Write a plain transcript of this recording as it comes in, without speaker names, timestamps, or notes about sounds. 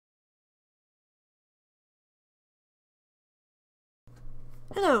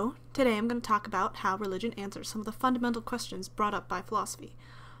Hello! Today I'm going to talk about how religion answers some of the fundamental questions brought up by philosophy.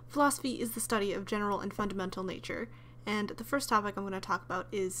 Philosophy is the study of general and fundamental nature, and the first topic I'm going to talk about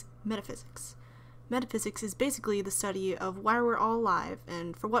is metaphysics. Metaphysics is basically the study of why we're all alive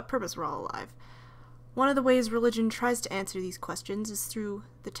and for what purpose we're all alive. One of the ways religion tries to answer these questions is through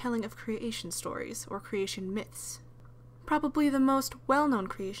the telling of creation stories, or creation myths. Probably the most well-known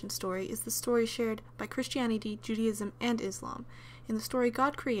creation story is the story shared by Christianity, Judaism, and Islam. In the story,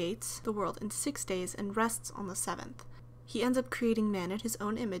 God creates the world in 6 days and rests on the seventh. He ends up creating man in his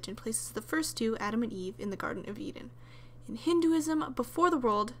own image and places the first two, Adam and Eve, in the Garden of Eden. In Hinduism, before the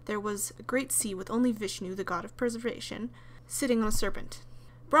world, there was a great sea with only Vishnu, the god of preservation, sitting on a serpent.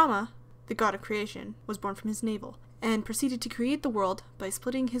 Brahma, the god of creation, was born from his navel, and proceeded to create the world by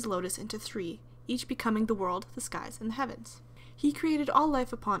splitting his lotus into 3, each becoming the world, the skies, and the heavens. He created all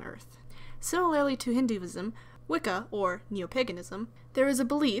life upon earth. Similarly to Hinduism, Wicca, or Neo-Paganism, there is a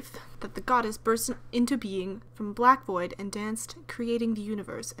belief that the goddess burst into being from a black void and danced, creating the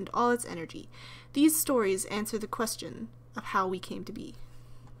universe and all its energy. These stories answer the question of how we came to be.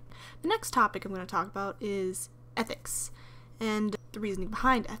 The next topic I'm going to talk about is ethics, and the reasoning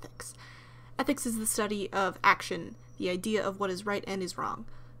behind ethics. Ethics is the study of action, the idea of what is right and is wrong.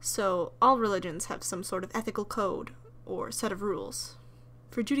 So all religions have some sort of ethical code, or set of rules.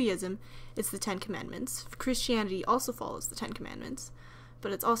 For Judaism, it's the Ten Commandments. Christianity also follows the Ten Commandments,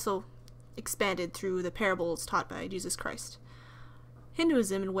 but it's also expanded through the parables taught by Jesus Christ.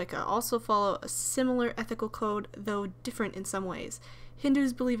 Hinduism and Wicca also follow a similar ethical code, though different in some ways.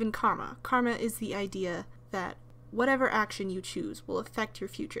 Hindus believe in karma. Karma is the idea that whatever action you choose will affect your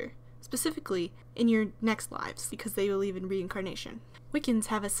future, specifically in your next lives, because they believe in reincarnation. Wiccans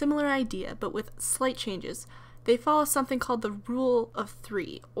have a similar idea, but with slight changes. They follow something called the Rule of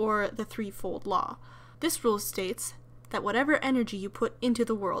 3, or the Threefold Law. This rule states that whatever energy you put into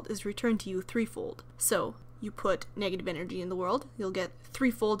the world is returned to you threefold. So, you put negative energy in the world, you'll get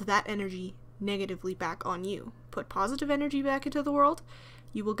threefold that energy negatively back on you. Put positive energy back into the world,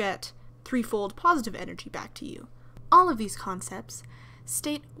 you will get threefold positive energy back to you. All of these concepts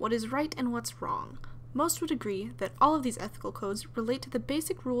state what is right and what's wrong. Most would agree that all of these ethical codes relate to the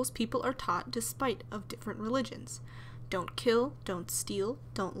basic rules people are taught despite of different religions. Don't kill, don't steal,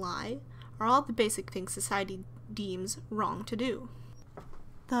 don't lie, are all the basic things society deems wrong to do.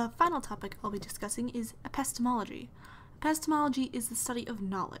 The final topic I'll be discussing is epistemology. Epistemology is the study of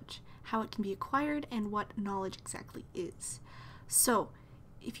knowledge, how it can be acquired, and what knowledge exactly is. So,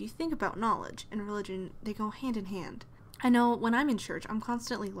 if you think about knowledge and religion, they go hand in hand. I know when I'm in church, I'm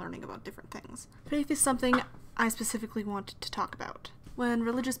constantly learning about different things. Faith is something I specifically wanted to talk about. When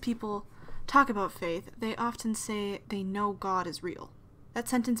religious people talk about faith, they often say they know God is real. That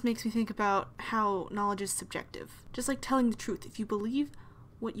sentence makes me think about how knowledge is subjective. Just like telling the truth, if you believe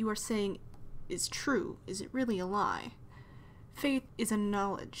what you are saying is true, is it really a lie? Faith is a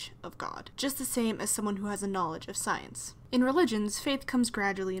knowledge of God, just the same as someone who has a knowledge of science. In religions, faith comes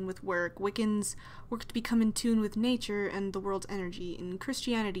gradually and with work. Wiccans work to become in tune with nature and the world's energy. In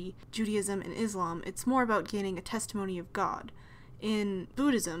Christianity, Judaism, and Islam, it's more about gaining a testimony of God. In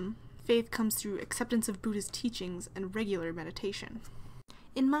Buddhism, faith comes through acceptance of Buddha's teachings and regular meditation.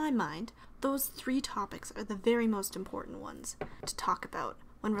 In my mind, those 3 topics are the very most important ones to talk about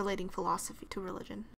when relating philosophy to religion.